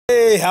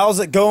Hey, how's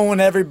it going,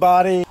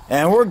 everybody?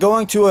 And we're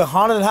going to a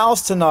haunted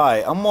house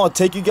tonight. I'm gonna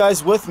take you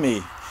guys with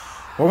me.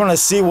 We're gonna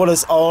see what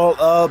it's all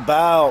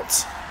about.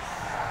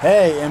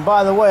 Hey, and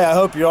by the way, I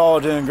hope you're all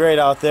doing great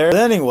out there.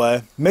 But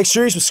anyway, make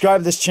sure you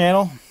subscribe to this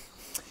channel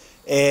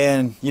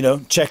and, you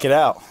know, check it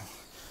out.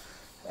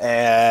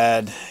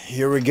 And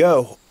here we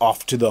go,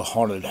 off to the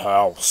haunted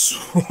house.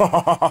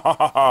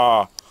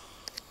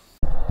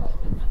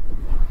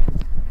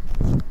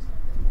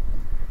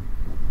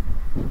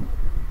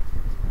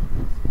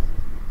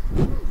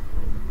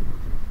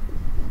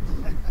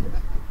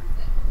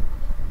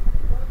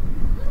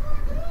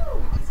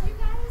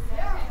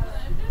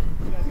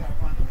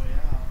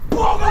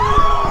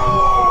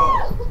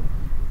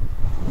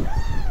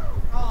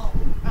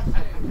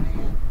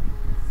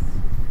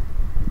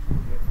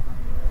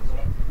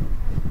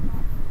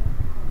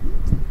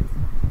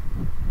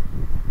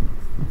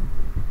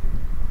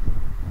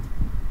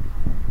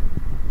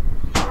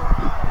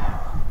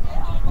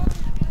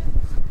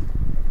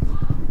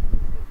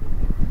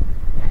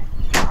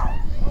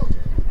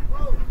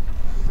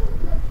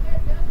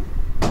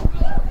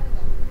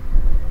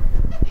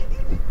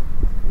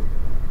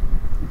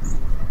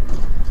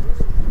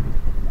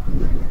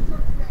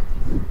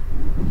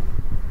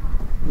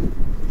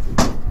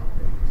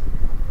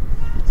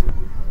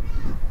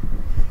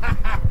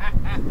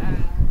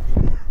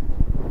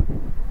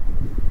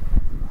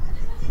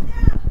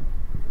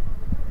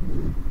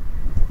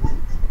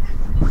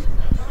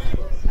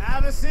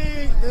 Have a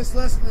seat. Just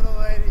listen to the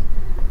lady.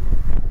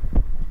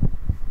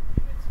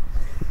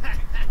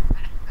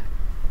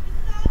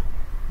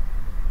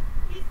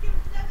 He's given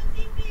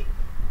 17 people.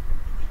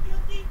 Is he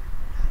guilty?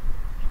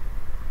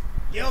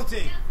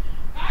 Guilty.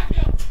 Not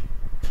guilty.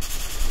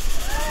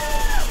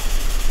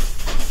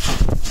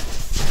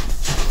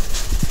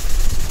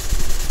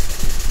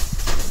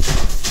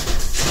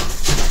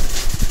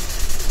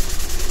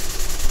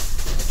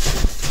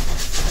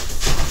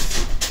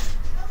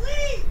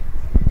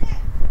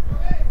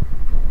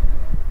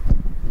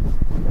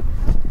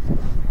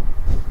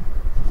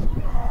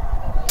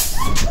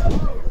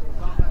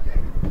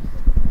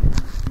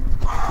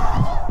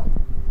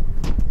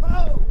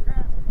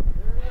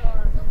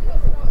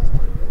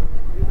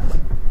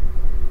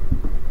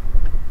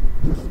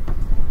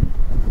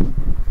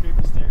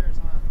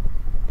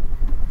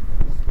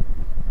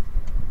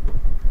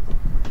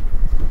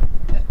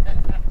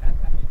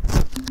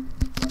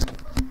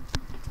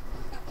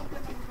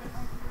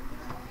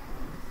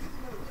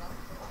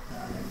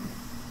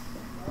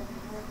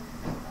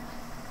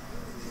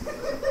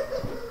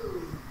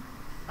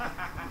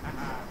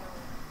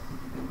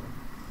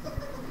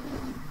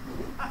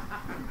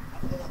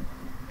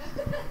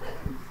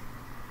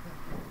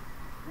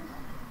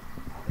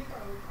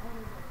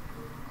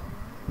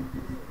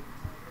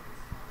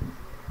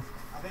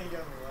 I think you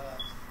go to the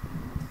left.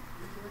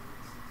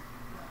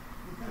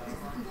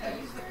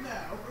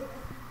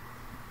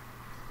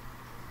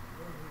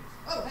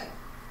 Oh, hey.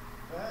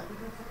 Go ahead.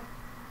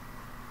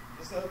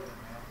 Just open it,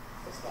 man.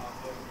 Let's stop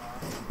it.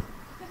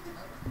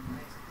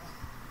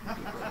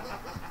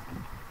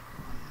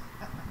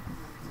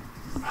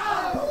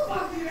 Oh,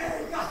 fucking A,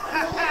 God!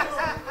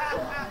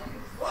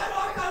 Why do I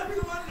gotta be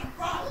the one in the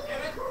front,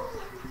 damn it?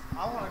 I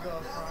want to go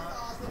up front. That was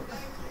awesome,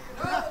 thank you.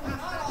 No, that was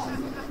not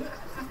awesome.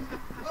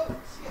 Oh,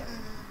 shit.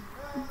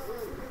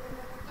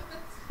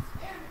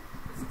 Damn it.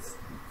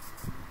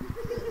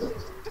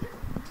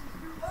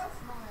 That's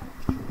my...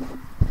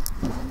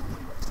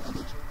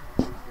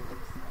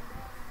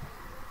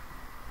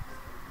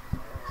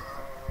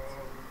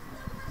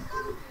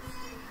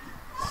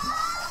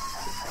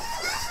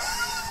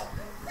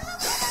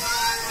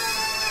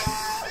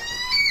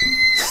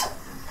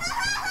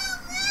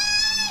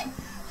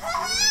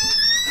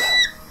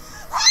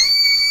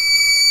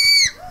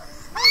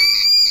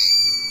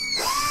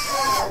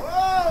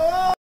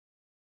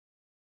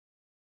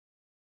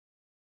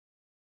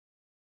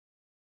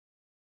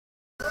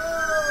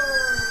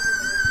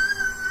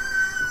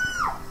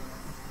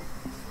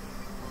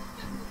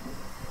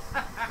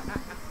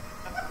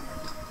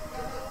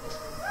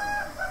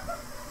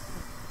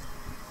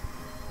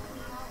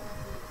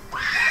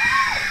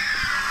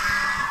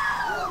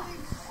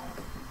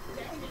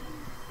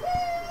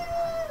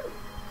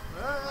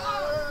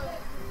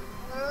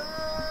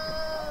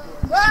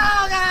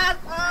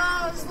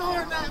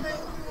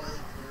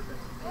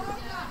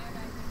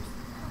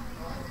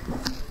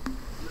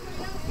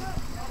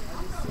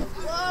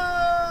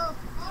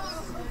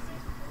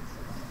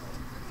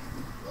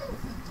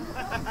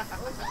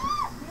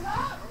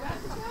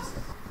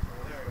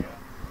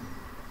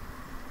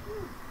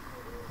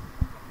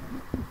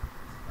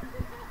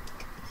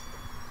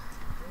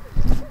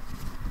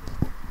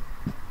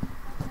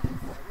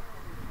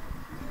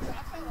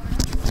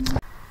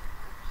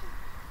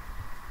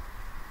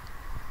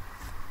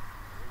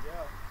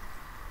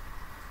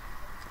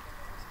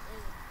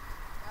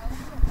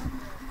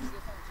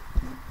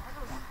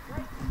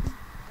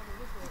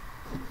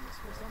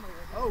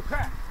 Oh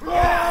crap!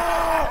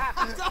 Yeah!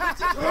 I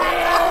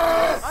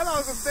thought it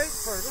was a fake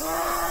first.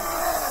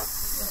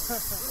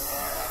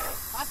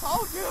 I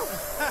told you.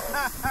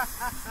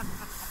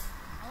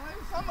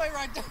 Somebody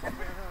right there.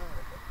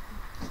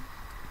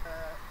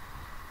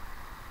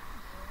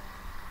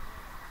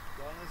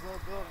 Go in this little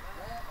building.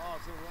 Oh,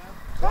 to the left.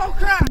 Oh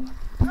crap!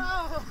 No!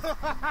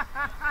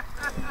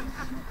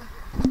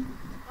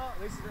 Oh, at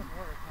least it didn't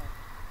work, huh?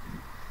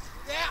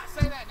 Yeah,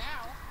 say that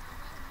now.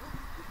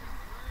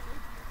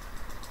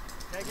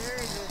 Take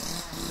it easy.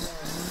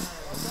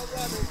 Oh, go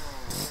brother.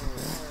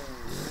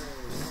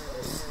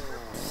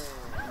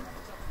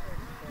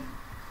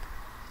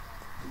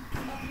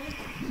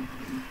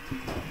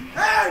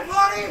 Hey,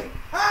 buddy!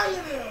 How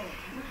you doing?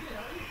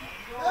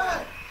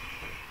 Good.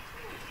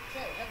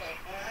 Say hello.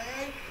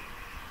 Hey.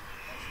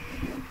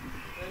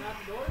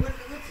 Which door is it?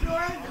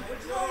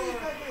 Which door are you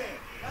taking in?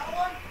 That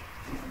one?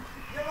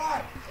 Get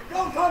right. And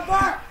don't come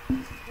back!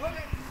 Look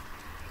at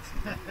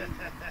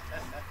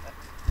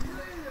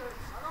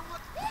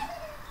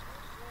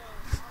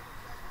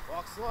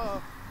Walk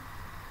slow.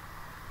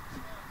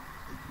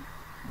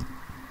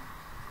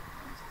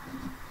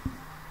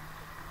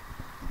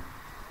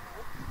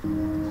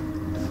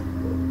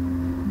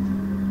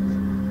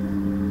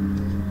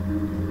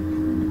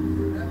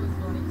 That was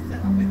funny. He said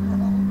I went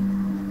wrong.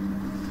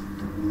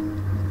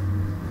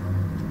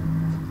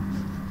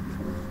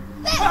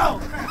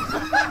 Oh!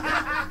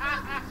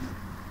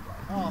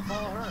 Oh,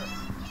 follow her.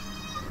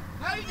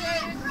 No, you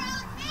didn't.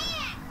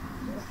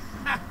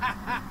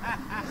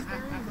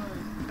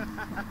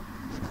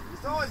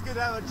 It's always good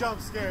to have a jump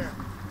scare.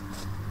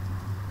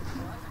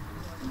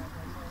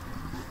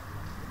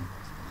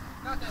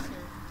 Not that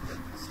scary.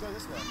 Let's go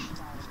this way.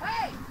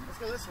 Hey! Let's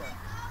go this way.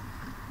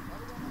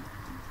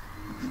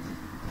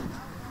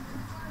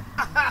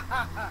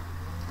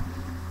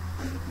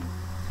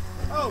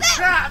 Oh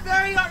crap!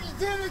 There you are! You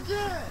did it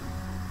again!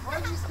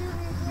 Why'd you scare me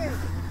again?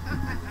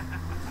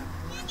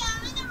 You're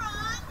going the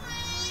wrong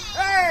way.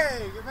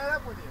 Hey! Get mad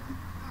up with you.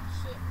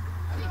 Shit.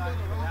 I didn't go the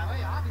wrong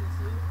way,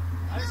 obviously.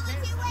 I just Only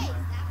came two from ways. that way.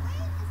 That way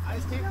and this I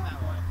just came from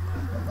that way.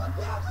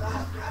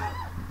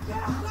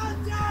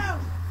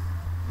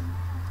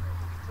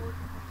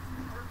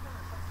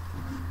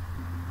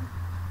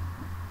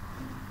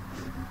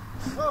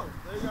 Whoa!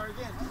 There you are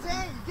again.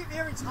 Dang! You get me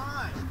every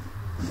time.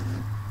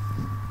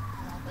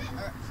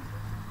 Alright.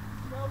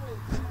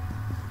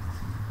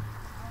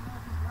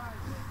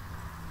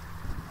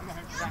 I'm gonna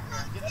have to back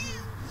here. Get up.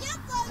 You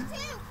go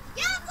too.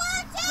 You go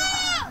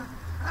too.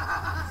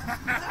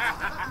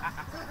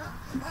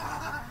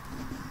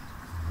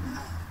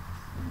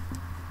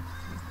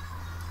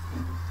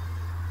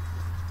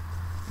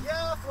 You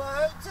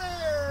float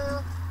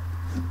too.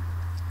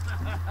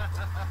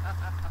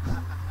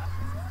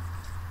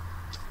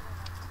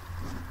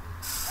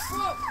 I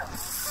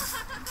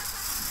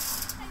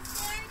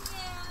scared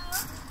you.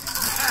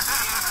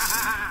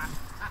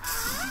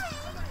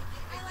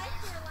 I like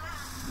your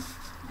laugh.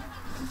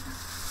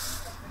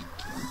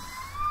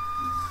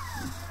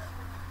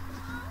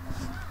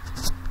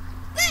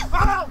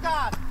 Oh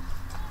God!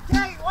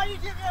 Dang! What do you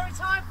get me every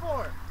time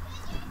for?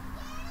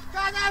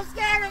 God, I'm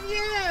scared of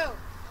you.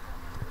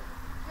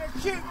 Your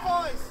cute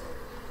voice.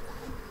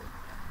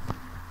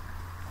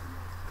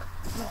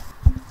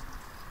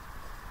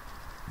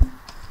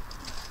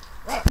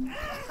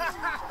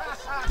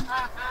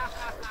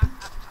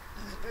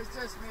 It's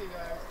just me,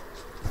 guys.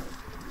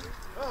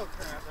 Oh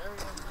crap! There we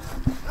go.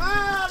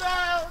 Oh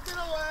no! Get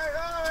away!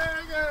 Oh, there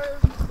he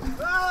goes!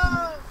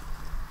 Oh!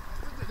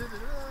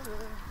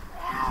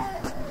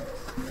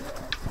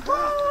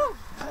 Woo!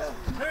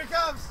 Here he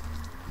comes!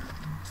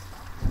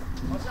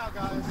 Watch out,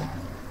 guys.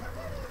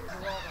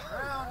 They're all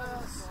around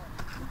us.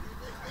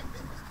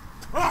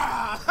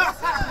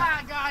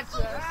 Ah!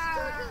 Gotcha!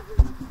 Ah!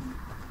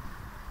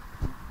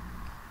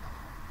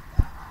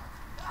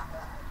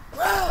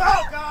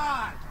 Oh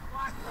God!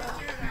 Why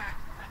did you do that?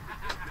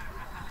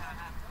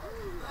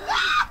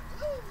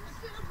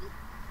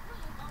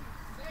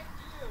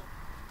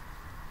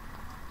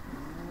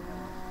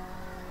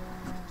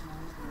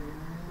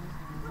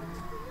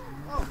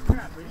 Oh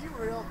crap, are you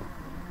real?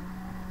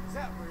 Is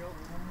that real?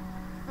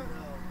 No.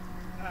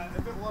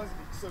 If it was, it'd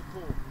be so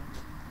cool.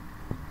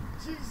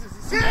 Jesus,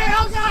 it's real!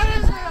 Oh God, it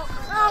is real!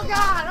 Oh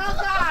God, oh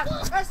God!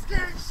 That's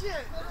scary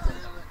shit!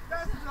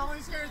 That's the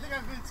only scary thing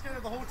I've been scared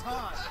of the whole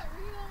time.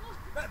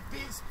 That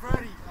beats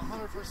Freddy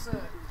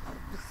 100%.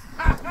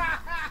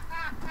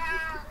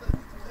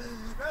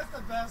 That's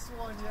the best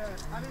one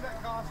yet. I need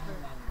that costume.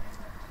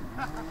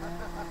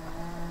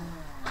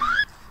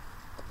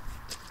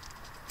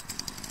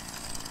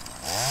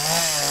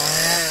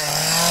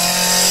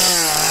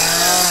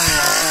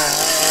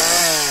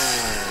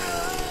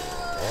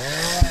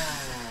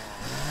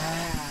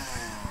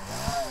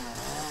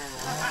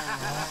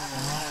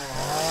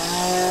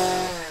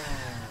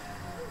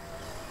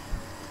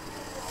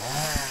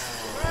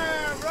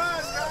 Run,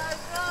 guys,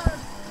 run!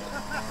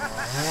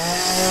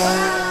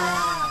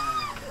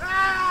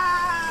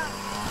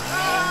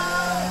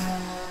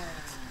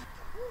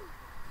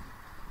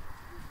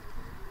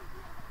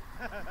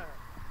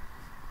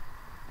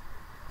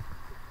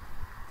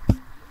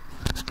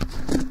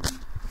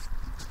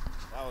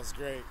 That was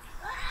great.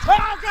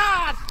 Oh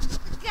God!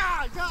 God!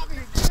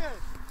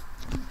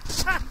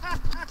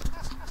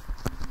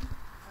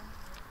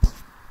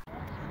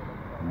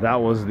 That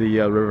was the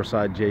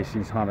Riverside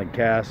Jaycees Haunted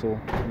Castle.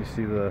 You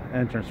see the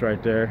entrance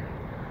right there.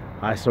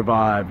 I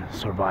survived.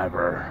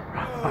 Survivor.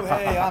 Oh,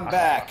 hey, I'm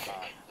back.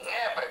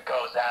 Never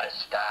goes out of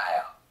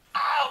style.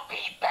 I'll be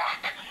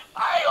back.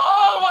 I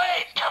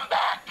always come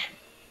back.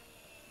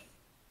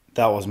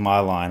 That was my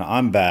line.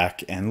 I'm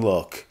back, and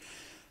look,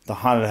 the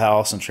haunted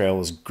house and trail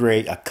was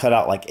great. I cut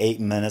out like 8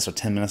 minutes or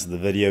 10 minutes of the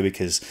video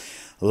because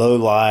low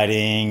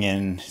lighting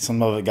and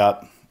some of it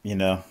got, you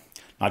know,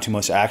 not too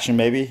much action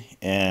maybe.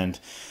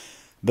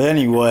 But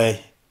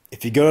anyway,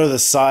 if you go to the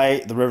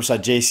site, the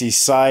Riverside Jaycees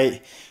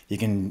site, you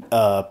can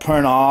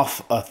print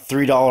off a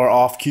 $3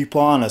 off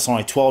coupon. It's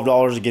only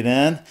 $12 to get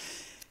in,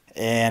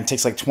 and it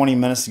takes like 20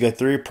 minutes to go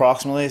through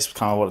approximately. It's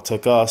kind of what it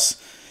took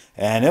us,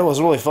 and it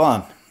was really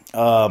fun.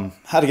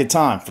 Had a good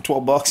time. For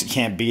 12 bucks, you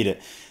can't beat it.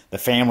 The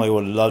family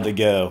would love to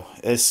go.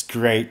 It's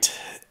great.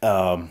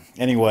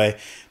 Anyway,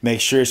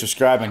 make sure you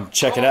subscribe and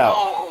check it out.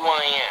 You know who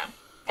I am,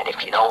 and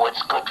if you know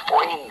what's good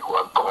for you, you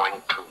are going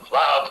to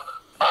love,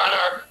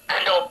 honor,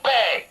 and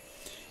obey.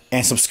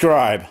 And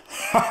subscribe.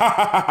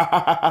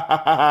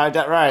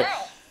 That right.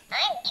 Hi,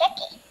 I'm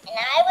Chucky, and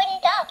I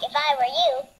wouldn't talk if I were you.